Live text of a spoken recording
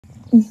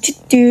This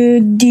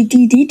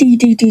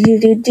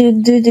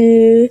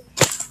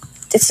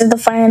is the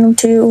final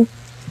two.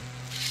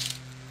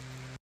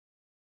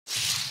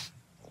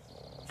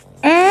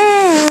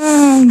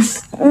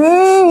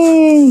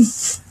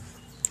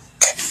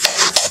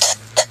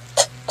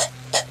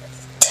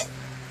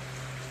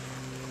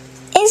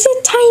 Is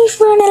it time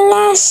for the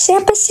last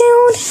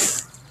episode?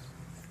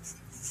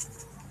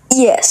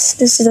 Yes,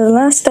 this is the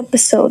last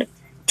episode.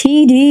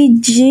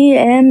 TDGMMCOS.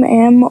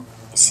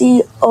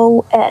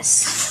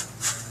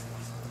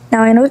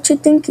 Now I know what you're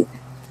thinking.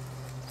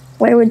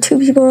 Why were 2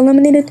 people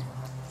eliminated?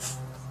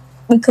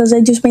 Because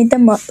I just made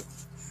them up.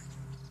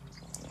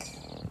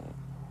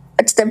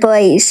 What's the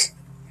prize?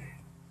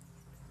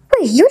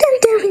 Wait, you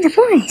didn't tell me the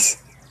prize.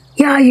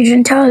 Yeah, you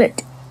didn't tell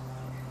it.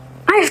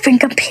 I've been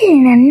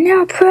competing and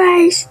no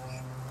prize.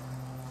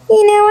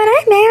 You know what?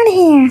 I'm out of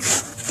here.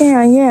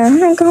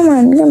 Yeah. Come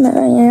on.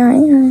 Yeah.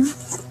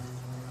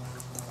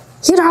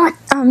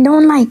 You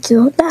don't like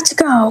you. Let's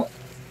go.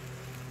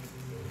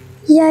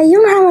 Yeah,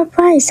 you don't have a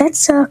prize. That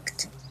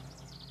sucked.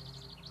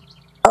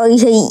 I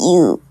hate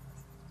you.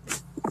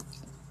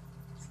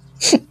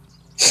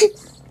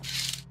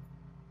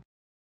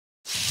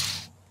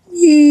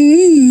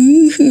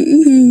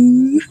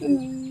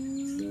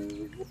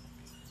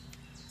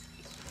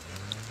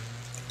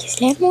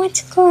 Just let me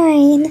watch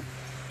crying.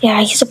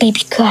 Yeah, he's a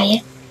baby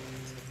crier.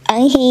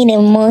 I hate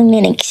him more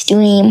than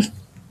extreme.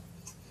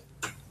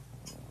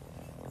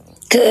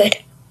 Good.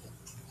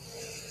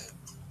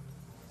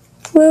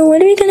 Well,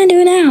 what are we gonna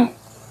do now?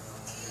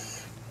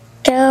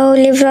 Go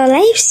live our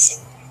lives?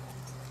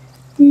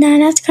 Nah,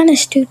 that's kind of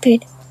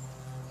stupid.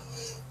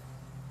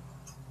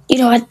 You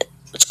know what?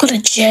 Let's go to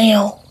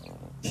jail.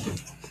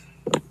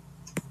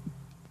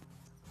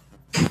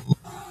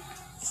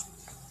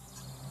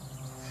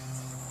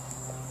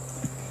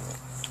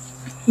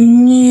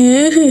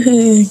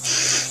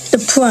 The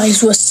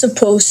prize was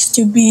supposed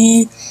to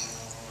be,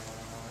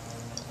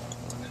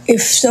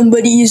 if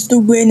somebody is the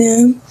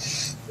winner,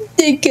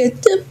 they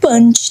get to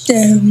punch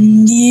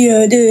them, the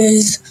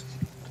others.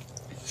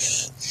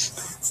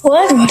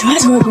 What? Come on,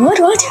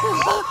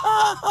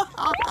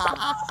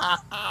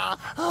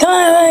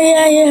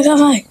 yeah,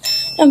 come on.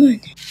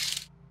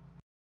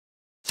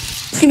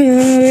 Give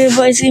me,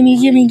 boys, give me.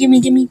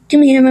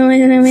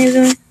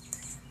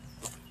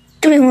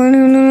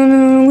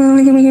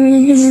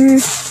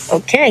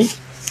 Okay.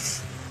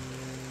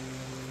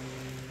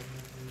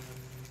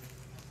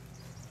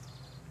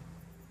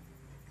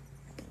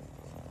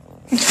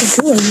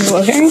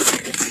 Okay?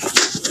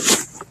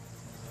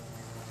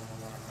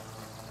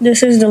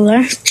 This is the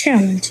last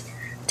challenge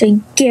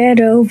to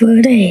get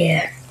over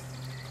there.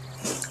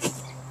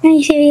 Are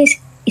you serious?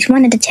 It's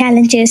one of the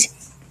challenges?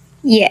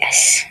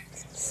 Yes.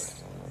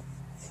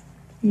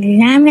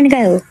 Now I'm gonna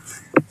go.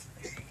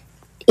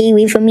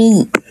 Away from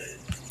me.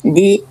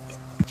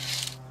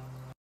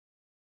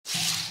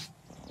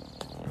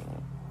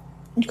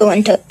 Go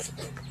on top.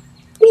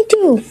 Me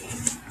too.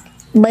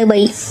 Bye.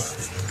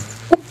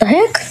 What the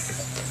heck?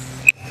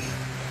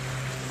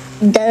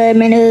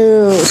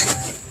 Dominoes.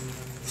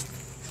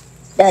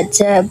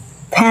 That's a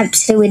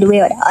absolute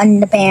weird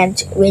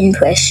underpants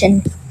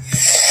impression.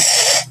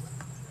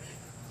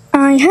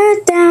 I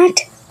heard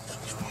that.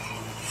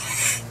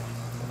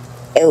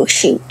 Oh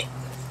shoot.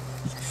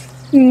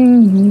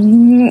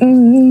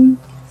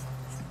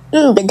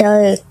 Ooh,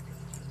 guitar.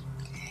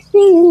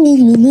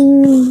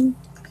 I'm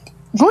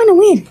going to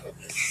win.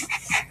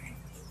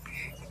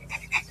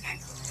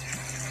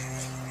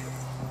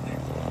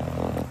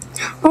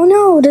 Oh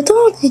no, the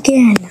dog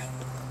again.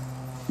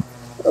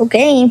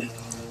 Okay,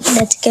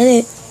 let's get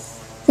it.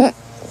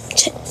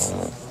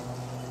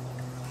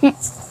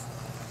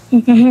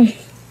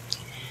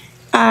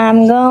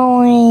 I'm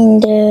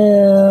going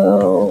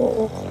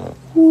to...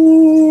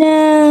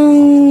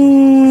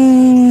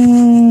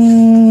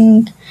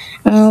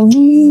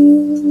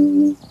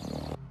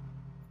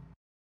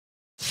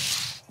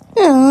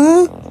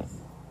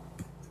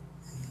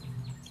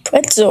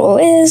 Pretzel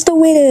is the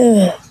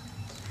winner.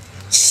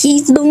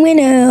 He's the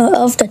winner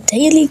of the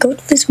Daily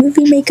Goldfish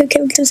Movie Maker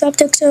Characters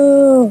Object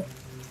Show.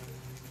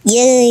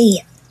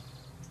 Yay!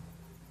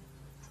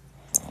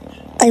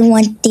 I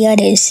want the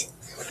others.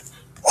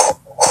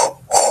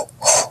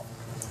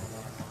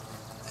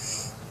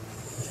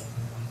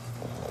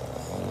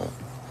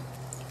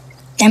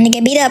 Time to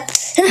get beat up.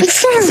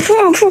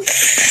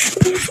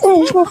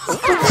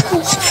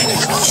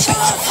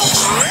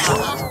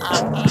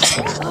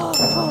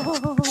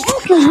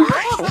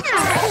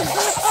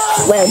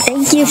 Well,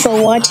 thank you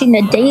for watching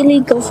the Daily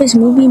Goldfish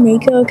Movie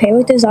Maker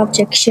Characters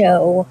Object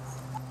Show.